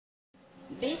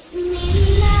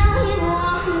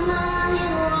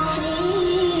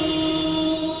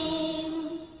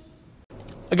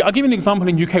I'll give you an example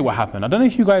in UK what happened. I don't know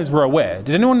if you guys were aware.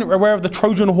 Did anyone aware of the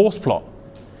Trojan horse plot?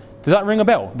 Does that ring a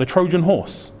bell? The Trojan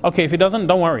horse. Okay, if it doesn't,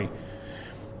 don't worry.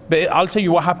 But I'll tell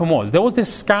you what happened was. There was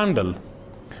this scandal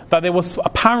that there was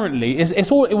apparently, it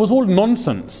was all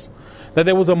nonsense, that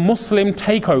there was a Muslim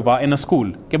takeover in a school.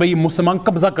 कि भाई मुसलमान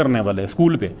कब्जा करने वाले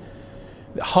school पे.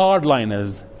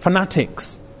 Hardliners,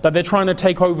 fanatics, that they're trying to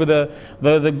take over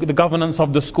the governance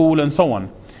of the school and so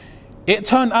on. It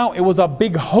turned out it was a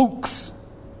big hoax.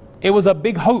 It was a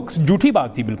big hoax. Jhuti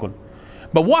baat thi bilkul.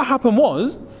 But what happened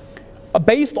was,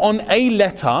 based on a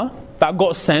letter that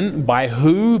got sent by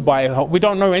who, we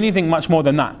don't know anything much more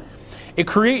than that. It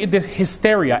created this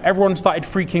hysteria. Everyone started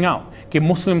freaking out. Okay,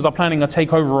 Muslims are planning a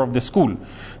takeover of the school.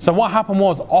 So what happened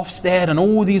was, Ofsted and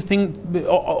all these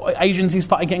agencies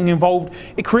started getting involved.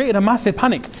 It created a massive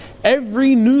panic.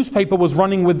 Every newspaper was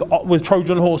running with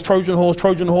Trojan horse, Trojan horse,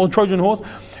 Trojan horse, Trojan horse.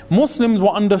 Muslims were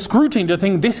under scrutiny to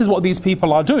think this is what these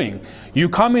people are doing. You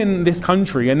come in this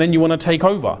country and then you want to take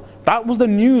over. That was the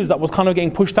news that was kind of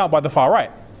getting pushed out by the far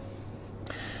right.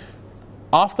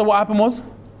 After what happened was,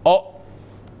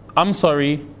 I'm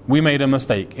sorry, we made a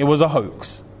mistake. It was a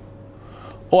hoax.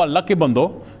 Oh Allah ke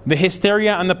bando, the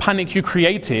hysteria and the panic you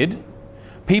created,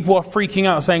 people are freaking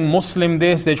out saying Muslim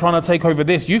this, they're trying to take over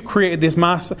this. You've created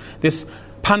this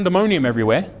pandemonium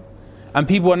everywhere, and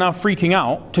people are now freaking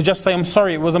out to just say, I'm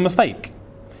sorry, it was a mistake.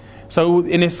 So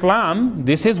in Islam,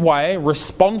 this is why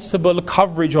responsible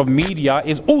coverage of media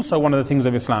is also one of the things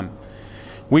of Islam.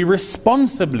 We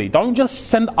responsibly, don't just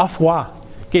send afwa.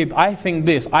 I think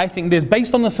this,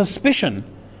 based on a suspicion.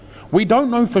 We don't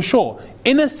know for sure.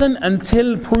 Innocent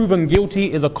until proven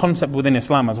guilty is a concept within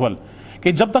Islam as well.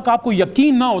 जब तक आपको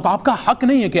यकीन ना हो तो आपका हक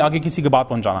नहीं है कि आगे किसी की बात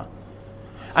पहुंचाना.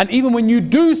 And even when you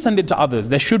do send it to others,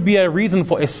 there should be a reason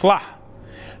for islah.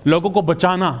 लोगों को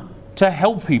बचाना, to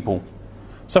help people.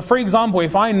 So for example,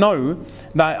 if I know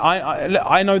that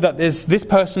I know that this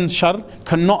person's shar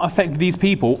cannot affect these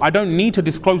people, I don't need to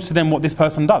disclose to them what this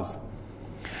person does.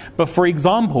 But for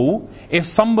example, if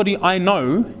somebody I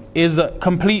know is a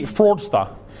complete fraudster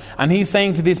and he's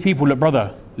saying to these people, look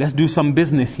brother, let's do some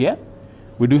business here.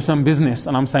 We do some business,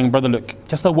 and I'm saying, brother, look,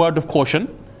 just a word of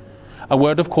caution. A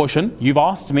word of caution. You've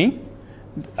asked me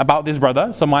about this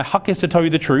brother, so my haqq is to tell you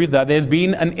the truth that there's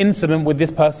been an incident with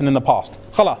this person in the past.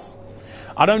 Khalas.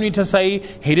 I don't need to say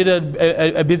he did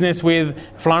a business with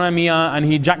Flana Mia and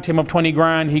he jacked him of 20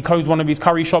 grand, he closed one of his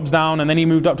curry shops down and then he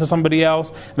moved up to somebody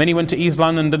else, then he went to East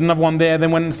London and did another one there,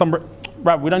 then went somewhere.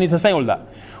 Right, we don't need to say all that.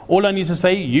 All I need to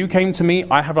say, you came to me,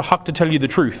 I have a haqq to tell you the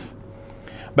truth.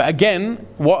 But again,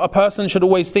 what a person should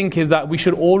always think is that we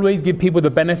should always give people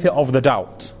the benefit of the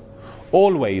doubt.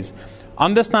 Always.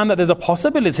 Understand that there's a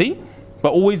possibility,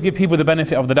 but always give people the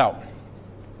benefit of the doubt.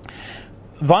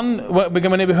 Then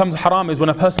when it becomes haram is when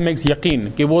a person makes yaqeen.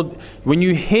 When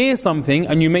you hear something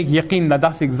and you make yaqeen that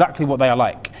that's exactly what they are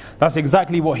like. That's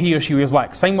exactly what he or she is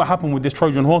like. Same what happened with this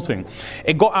Trojan horse thing.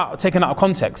 It got taken out of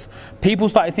context. People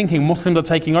started thinking Muslims are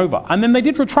taking over. And then they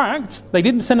did retract. They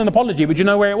didn't send an apology, but you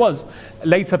know where it was?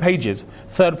 Later pages.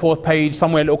 Third, fourth page,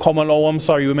 somewhere a little comment, oh I'm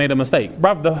sorry, we made a mistake.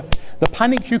 Bruv, the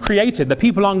panic you created, the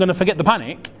people aren't going to forget the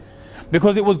panic.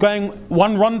 Because it was going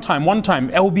one time,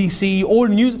 LBC, all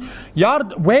news.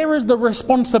 Yard, where is the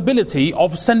responsibility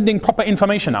of sending proper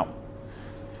information out?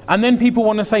 And then people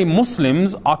want to say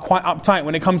Muslims are quite uptight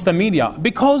when it comes to media.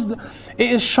 Because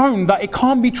it is shown that it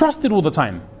can't be trusted all the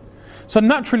time. So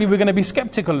naturally we're going to be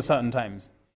skeptical at certain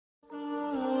times.